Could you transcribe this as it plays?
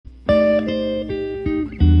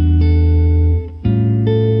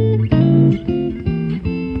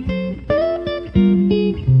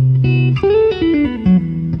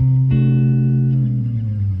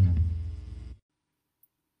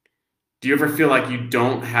you ever feel like you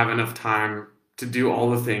don't have enough time to do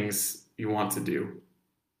all the things you want to do?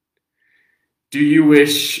 Do you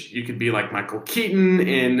wish you could be like Michael Keaton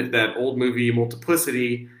in that old movie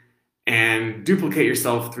Multiplicity and duplicate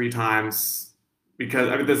yourself three times? Because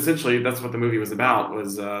I mean, essentially, that's what the movie was about.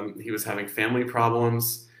 Was he was having family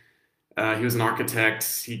problems? He was an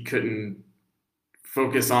architect. He couldn't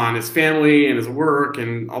focus on his family and his work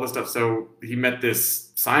and all this stuff. So he met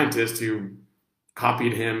this scientist who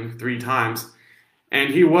copied him three times,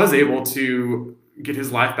 and he was able to get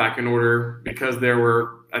his life back in order because there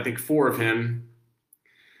were, I think, four of him.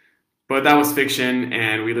 But that was fiction,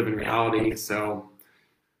 and we live in reality. So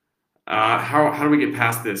how do we get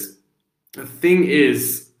past this? The thing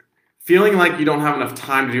is, feeling like you don't have enough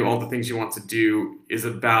time to do all the things you want to do is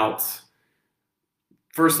about,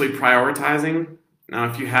 firstly, prioritizing. Now,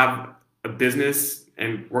 if you have a business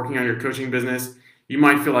and working on your coaching business, you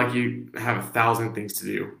might feel like you have 1,000 things to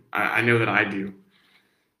do. I know that I do.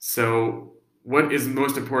 So what is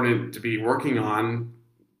most important to be working on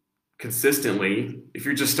consistently? If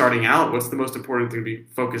you're just starting out, what's the most important thing to be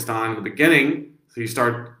focused on in the beginning? So you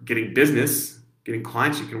start getting business, getting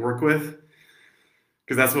clients you can work with,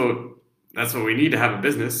 because that's what we need to have a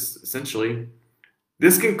business, essentially.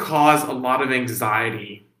 This can cause a lot of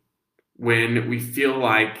anxiety when we feel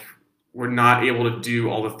like we're not able to do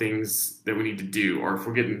all the things that we need to do, or if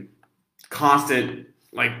we're getting constant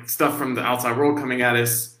like stuff from the outside world coming at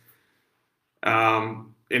us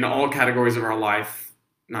in all categories of our life,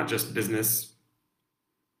 not just business.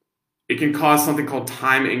 It can cause something called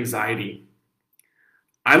time anxiety.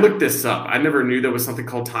 I looked this up. I never knew there was something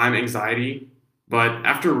called time anxiety, but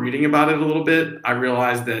after reading about it a little bit, I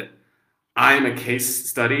realized that I am a case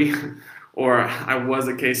study, or I was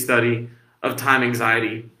a case study of time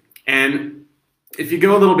anxiety. And if you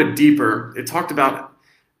go a little bit deeper, it talked about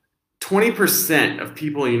 20% of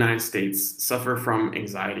people in the United States suffer from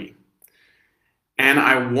anxiety. And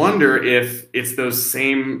I wonder if it's those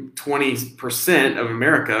same 20% of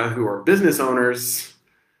America who are business owners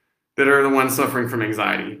that are the ones suffering from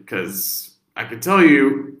anxiety. Because I can tell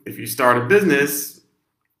you, if you start a business,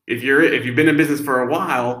 if you've been in business for a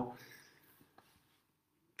while,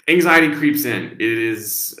 anxiety creeps in. It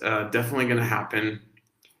is definitely going to happen.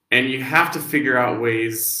 And you have to figure out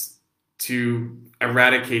ways to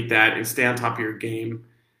eradicate that and stay on top of your game.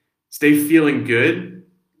 Stay feeling good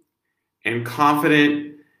and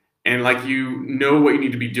confident and like you know what you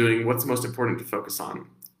need to be doing, what's most important to focus on.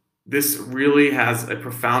 This really has a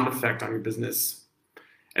profound effect on your business.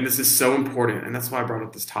 And this is so important. And that's why I brought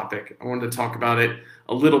up this topic. I wanted to talk about it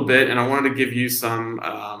a little bit, and I wanted to give you some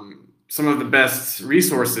of the best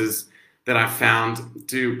resources that I've found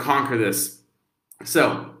to conquer this.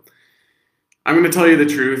 So I'm going to tell you the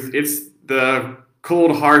truth. It's the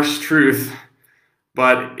cold, harsh truth.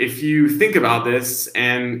 But if you think about this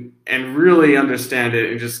and really understand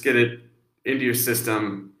it and just get it into your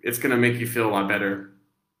system, it's going to make you feel a lot better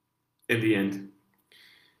in the end.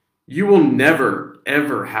 You will never,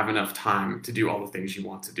 ever have enough time to do all the things you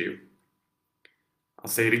want to do. I'll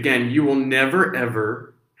say it again. You will never,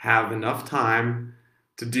 ever have enough time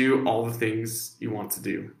to do all the things you want to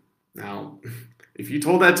do. Now, if you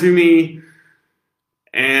told that to me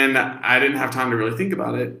and I didn't have time to really think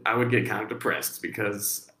about it, I would get kind of depressed,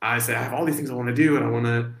 because I say I have all these things I want to do, and I want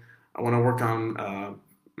to work on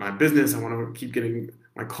my business. I want to keep getting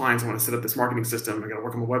my clients. I want to set up this marketing system. I got to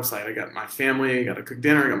work on my website. I got my family. I got to cook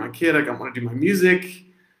dinner. I got my kid. I want to do my music.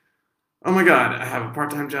 Oh my God, I have a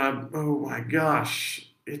part-time job. Oh my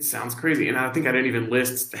gosh, it sounds crazy. And I think I didn't even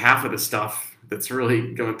list half of the stuff that's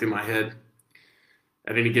really going through my head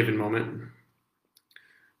at any given moment.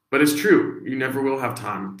 But it's true. You never will have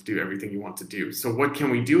time to do everything you want to do. So what can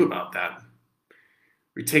we do about that?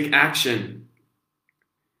 We take action.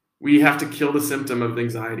 We have to kill the symptom of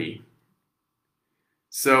anxiety.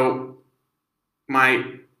 So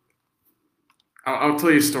I'll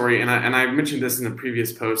tell you a story, and I mentioned this in the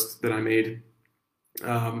previous post that I made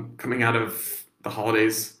coming out of the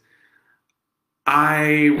holidays.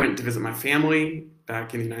 I went to visit my family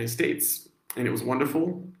back in the United States, and it was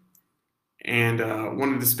wonderful. And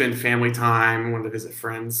wanted to spend family time, wanted to visit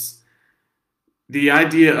friends. The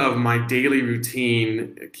idea of my daily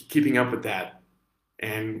routine, keeping up with that,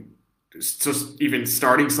 and just even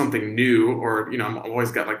starting something new, or I'm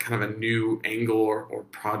always got like kind of a new angle or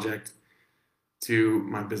project to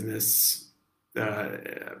my business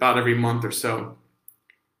about every month or so.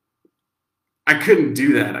 I couldn't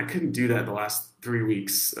do that. I couldn't do that the last 3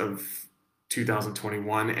 weeks of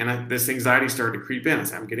 2021, and this anxiety started to creep in. I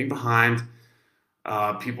said, I'm getting behind.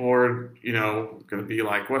 People are, going to be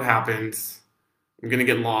like, what happened? I'm going to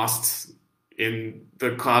get lost in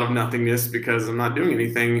the cloud of nothingness because I'm not doing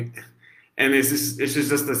anything. And it's just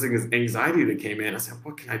this anxiety that came in. I said,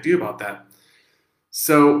 what can I do about that?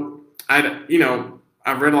 So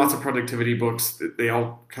I've read lots of productivity books. They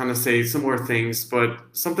all kind of say similar things, but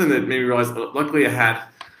something that made me realize, luckily I had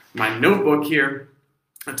my notebook here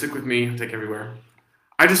I took with me, I take everywhere.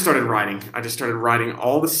 I just started writing. I just started writing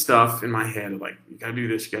all the stuff in my head, like, you gotta do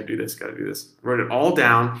this, you gotta do this, you gotta do this. I wrote it all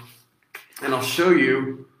down, and I'll show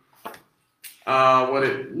you what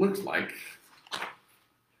it looked like.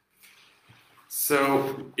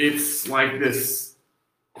 So it's like this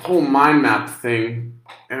whole mind map thing,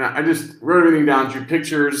 and I just wrote everything down, drew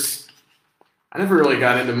pictures. I never really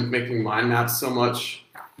got into making mind maps so much,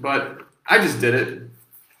 but I just did it.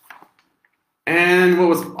 And what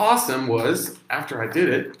was awesome was, after I did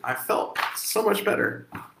it, I felt so much better.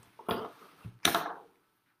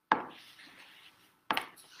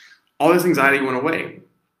 All this anxiety went away.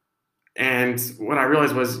 And what I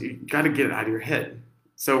realized was, you got to get it out of your head.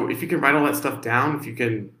 So if you can write all that stuff down, if you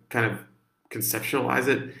can kind of conceptualize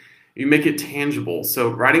it, you make it tangible.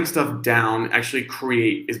 So writing stuff down actually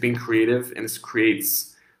is being creative, and this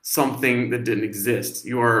creates something that didn't exist.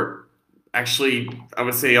 You are actually, I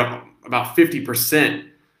would say, about 50%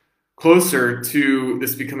 closer to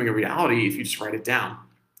this becoming a reality if you just write it down.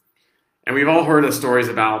 And we've all heard of stories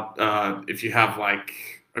about if you have like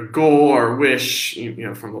a goal or a wish,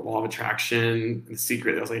 from the law of attraction, The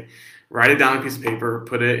Secret, they'll say, write it down on a piece of paper,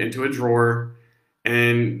 put it into a drawer,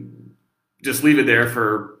 and just leave it there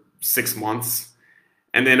for 6 months,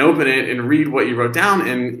 and then open it and read what you wrote down,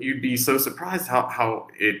 and you'd be so surprised how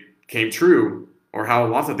it came true, or how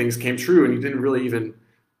lots of things came true, and you didn't really even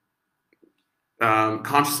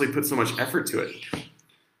consciously put so much effort to it.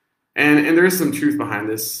 And there is some truth behind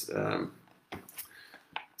this.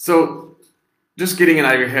 So just getting it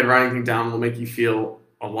out of your head, writing things down will make you feel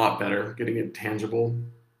a lot better, getting it tangible.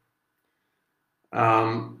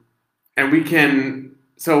 And we can,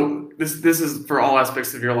 so this is for all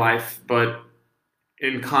aspects of your life, but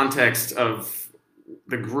in context of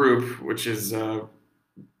the group, which is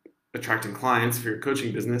attracting clients for your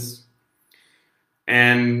coaching business,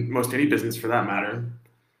 and most any business for that matter,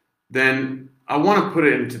 then I want to put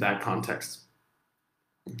it into that context.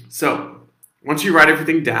 So once you write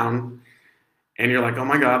everything down and you're like, oh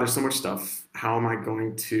my God, there's so much stuff, how am I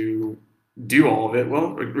going to do all of it?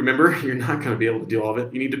 Well, remember, you're not going to be able to do all of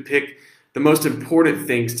it. You need to pick the most important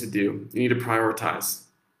things to do. You need to prioritize.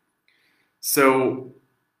 So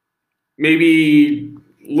maybe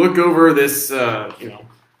look over this,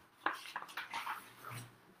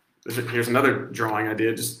 here's another drawing I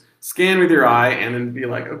did. Just scan with your eye and then be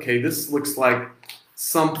like, okay, this looks like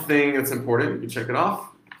something that's important. You can check it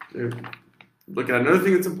off. Look at another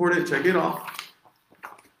thing that's important, check it off.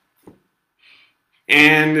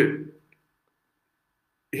 And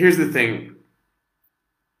here's the thing.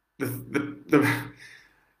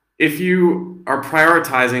 If you are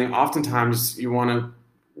prioritizing, oftentimes you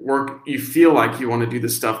feel like you want to do the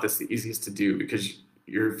stuff that's the easiest to do because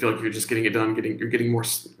you feel like you're just getting it done, you're getting more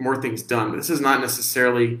things done. But this is not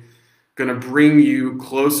necessarily going to bring you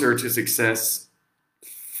closer to success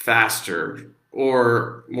faster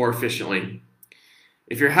or more efficiently.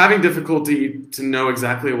 If you're having difficulty to know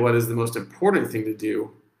exactly what is the most important thing to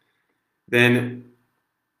do, then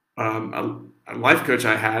a life coach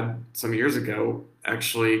I had some years ago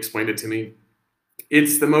actually explained it to me.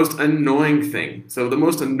 It's the most annoying thing. So the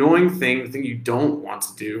most annoying thing, the thing you don't want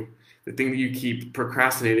to do, the thing that you keep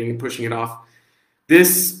procrastinating and pushing it off,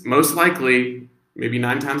 this most likely, maybe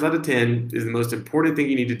 9 times out of 10, is the most important thing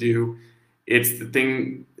you need to do. It's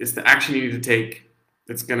the action you need to take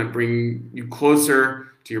that's going to bring you closer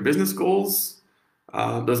to your business goals,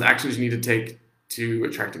 those actions you need to take to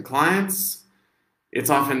attracting clients. It's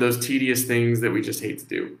often those tedious things that we just hate to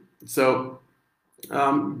do. So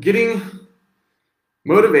getting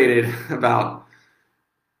motivated about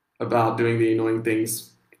doing the annoying things.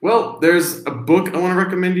 Well, there's a book I want to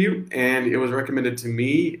recommend you, and it was recommended to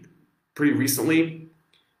me pretty recently,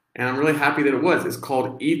 and I'm really happy that it was. It's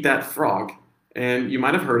called Eat That Frog, and you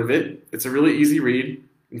might have heard of it. It's a really easy read.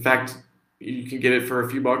 In fact, you can get it for a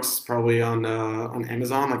few bucks probably on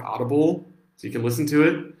Amazon, like Audible, so you can listen to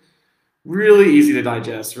it. Really easy to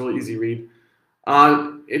digest, really easy read.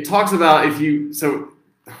 It talks about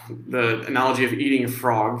the analogy of eating a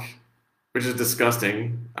frog, which is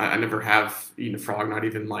disgusting. I never have eaten a frog, not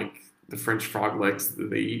even like the French frog legs that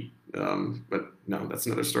they eat. But no, that's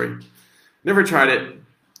another story. Never tried it,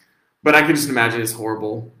 but I can just imagine it's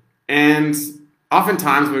horrible. And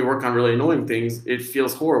oftentimes when we work on really annoying things, it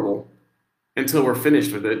feels horrible until we're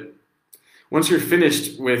finished with it. Once you're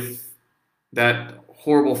finished with that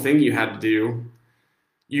horrible thing you had to do,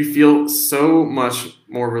 you feel so much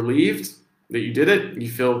more relieved that you did it. You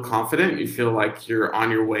feel confident. You feel like you're on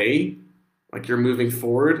your way, like you're moving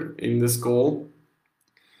forward in this goal.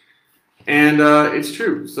 And it's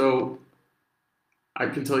true. So I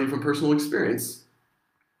can tell you from personal experience.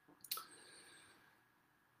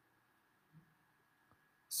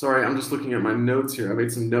 Sorry, I'm just looking at my notes here. I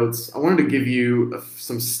made some notes. I wanted to give you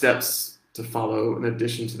some steps to follow in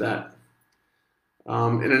addition to that.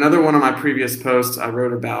 In another one of my previous posts, I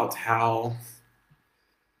wrote about how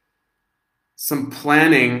some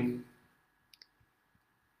planning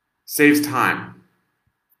saves time.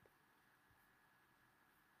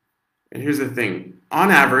 And here's the thing. On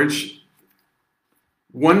average,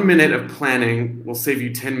 1 minute of planning will save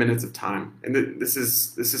you 10 minutes of time. And this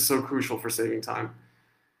is so crucial for saving time.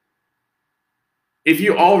 If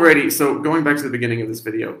you already, so going back to the beginning of this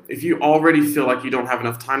video, if you already feel like you don't have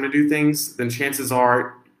enough time to do things, then chances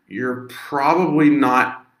are you're probably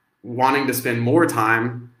not wanting to spend more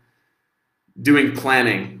time doing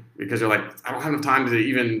planning because you're like, I don't have enough time to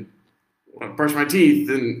even brush my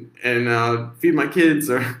teeth and feed my kids,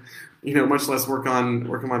 or much less work on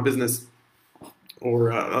my business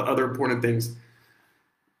or other important things.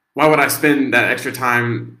 Why would I spend that extra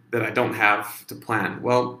time that I don't have to plan?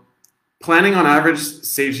 Well, planning on average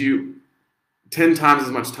saves you 10 times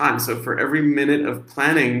as much time. So for every minute of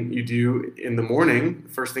planning you do in the morning,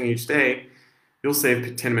 first thing each day, you'll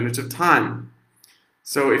save 10 minutes of time.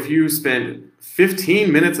 So if you spend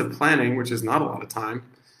 15 minutes of planning, which is not a lot of time,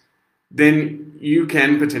 then you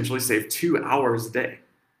can potentially save 2 hours a day.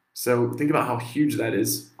 So think about how huge that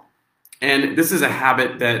is. And this is a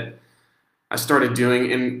habit that I started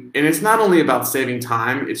doing, and it's not only about saving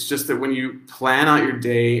time, it's just that when you plan out your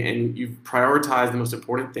day and you prioritize the most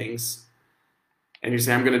important things, and you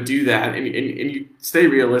say, I'm going to do that, and you stay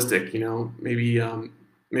realistic,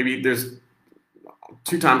 maybe there's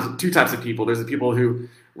two types of people. There's the people who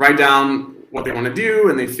write down what they want to do,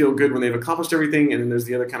 and they feel good when they've accomplished everything, and then there's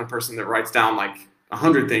the other kind of person that writes down like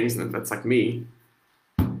 100 things, and that's like me,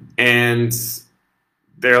 and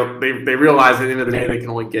they realize at the end of the day they can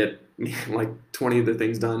only get like 20 of the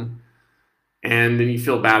things done, and then you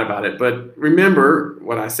feel bad about it. But remember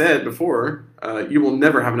what I said before, you will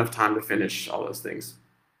never have enough time to finish all those things.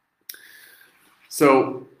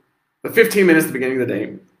 So the 15 minutes at the beginning of the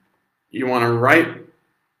day, you want to write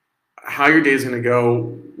how your day is going to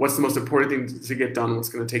go, what's the most important thing to get done, what's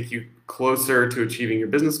going to take you closer to achieving your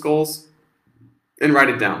business goals, and write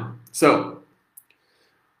it down. So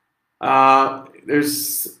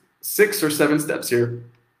there's 6 or 7 steps here.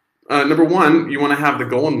 Number one, you want to have the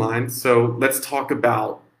goal in mind. So let's talk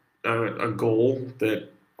about a goal that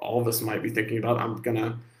all of us might be thinking about. I'm going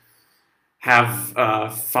to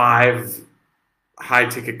have 5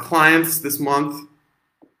 high-ticket clients this month.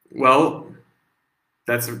 Well,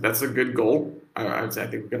 that's a good goal. I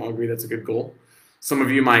think we can all agree that's a good goal. Some of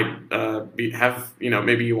you might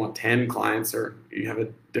maybe you want 10 clients, or you have a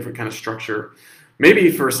different kind of structure.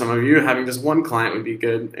 Maybe for some of you, having just 1 client would be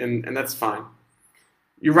good, and that's fine.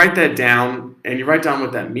 You write that down, and you write down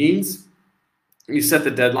what that means. You set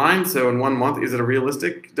the deadline. So in 1 month, is it a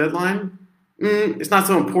realistic deadline? It's not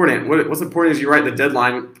so important. What's important is you write the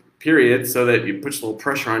deadline, period, so that it puts a little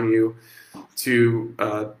pressure on you to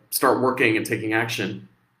start working and taking action.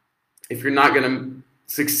 If you're not going to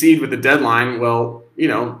succeed with the deadline, well,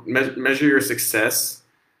 measure your success.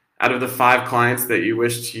 Out of the 5 clients that you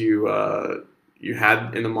wished you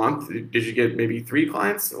had in the month, did you get maybe 3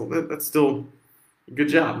 clients? Well, that's still a good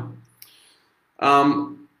job.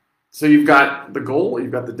 So you've got the goal,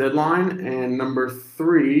 you've got the deadline, and number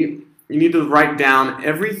 3, you need to write down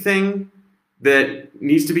everything that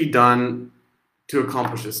needs to be done to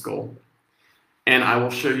accomplish this goal. And I will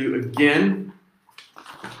show you again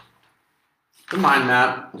the mind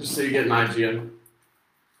map, just so you get an idea.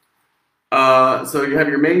 So you have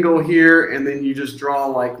your main goal here, and then you just draw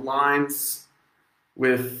like lines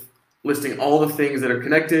with listing all the things that are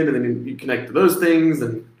connected, and then you connect to those things,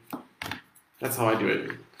 and that's how I do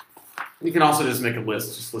it. You can also just make a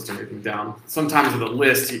list, just list everything down. Sometimes with a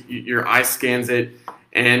list, your eye scans it,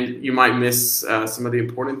 and you might miss some of the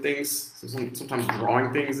important things. So sometimes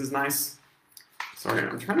drawing things is nice. Sorry,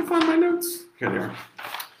 I'm trying to find my notes. Here they are.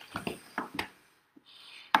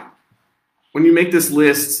 When you make this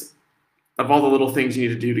list of all the little things you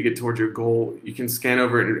need to do to get towards your goal, you can scan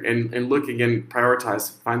over it and look again,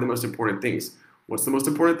 prioritize, find the most important things. What's the most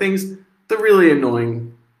important things? The really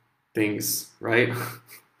annoying things, right?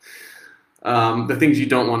 The things you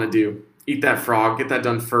don't want to do. Eat that frog, get that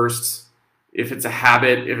done first. If it's a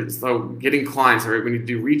habit, if it's getting clients, right? We need to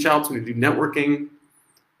do reach outs, we need to do networking.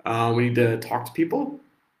 We need to talk to people.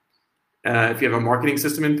 If you have a marketing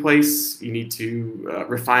system in place, you need to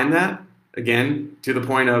refine that, again, to the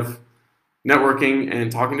point of networking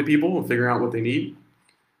and talking to people and figuring out what they need.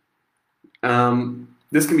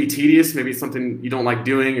 This can be tedious. Maybe it's something you don't like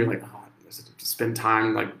doing. You're like, oh, I have to spend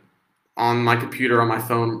time like on my computer, on my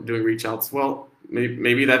phone, doing reach outs. Well,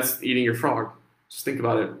 maybe that's eating your frog. Just think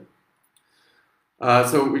about it.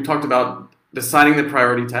 So we talked about deciding the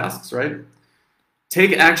priority tasks, right?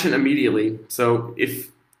 Take action immediately. So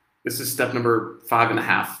if this is step number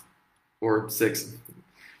 5.5 or 6,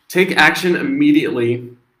 take action immediately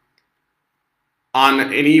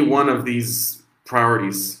on any one of these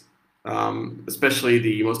priorities, especially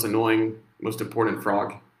the most annoying, most important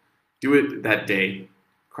frog. Do it that day.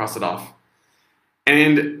 Cross it off.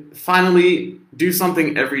 And finally, do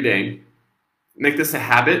something every day. Make this a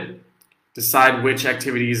habit. Decide which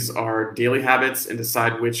activities are daily habits and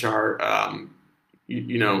decide which are,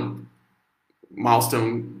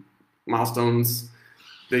 milestones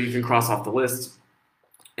that you can cross off the list.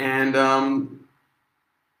 And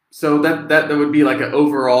so that would be like an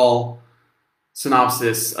overall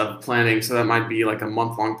synopsis of planning. So that might be like a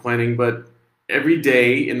month-long planning, but every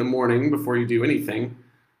day in the morning before you do anything,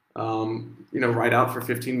 write out for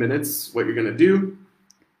 15 minutes what you're going to do.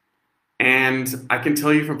 And I can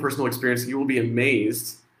tell you from personal experience, you will be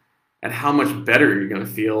amazed at how much better you're going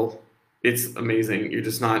to feel. It's amazing. You're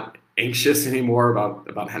just not anxious anymore about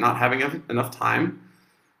not having enough time.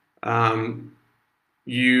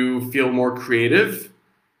 You feel more creative.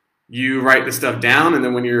 You write the stuff down, and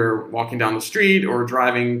then when you're walking down the street or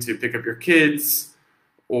driving to pick up your kids,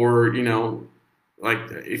 or like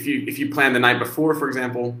if you plan the night before, for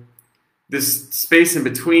example, this space in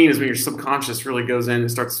between is when your subconscious really goes in and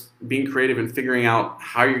starts being creative and figuring out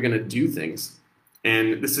how you're going to do things.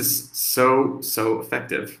 And this is so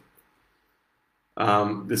effective.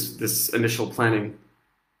 This initial planning,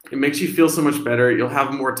 it makes you feel so much better. You'll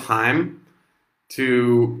have more time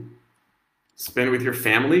to spend with your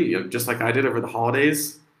family, just like I did over the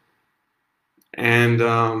holidays, and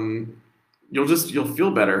you'll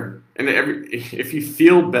feel better. And if you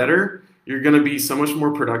feel better, you're going to be so much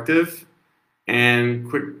more productive and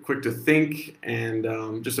quick to think,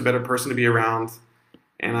 and just a better person to be around.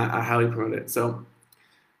 And I highly promote it. So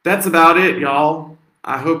that's about it, y'all.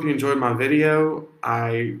 I hope you enjoyed my video.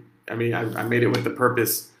 I made it with the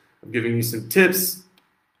purpose of giving you some tips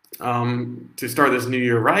to start this new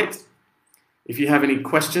year right. If you have any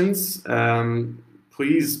questions,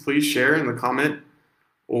 please share in the comment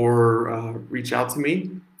or reach out to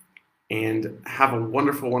me. And have a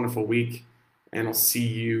wonderful week. And I'll see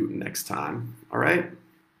you next time. All right?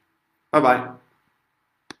 Bye-bye.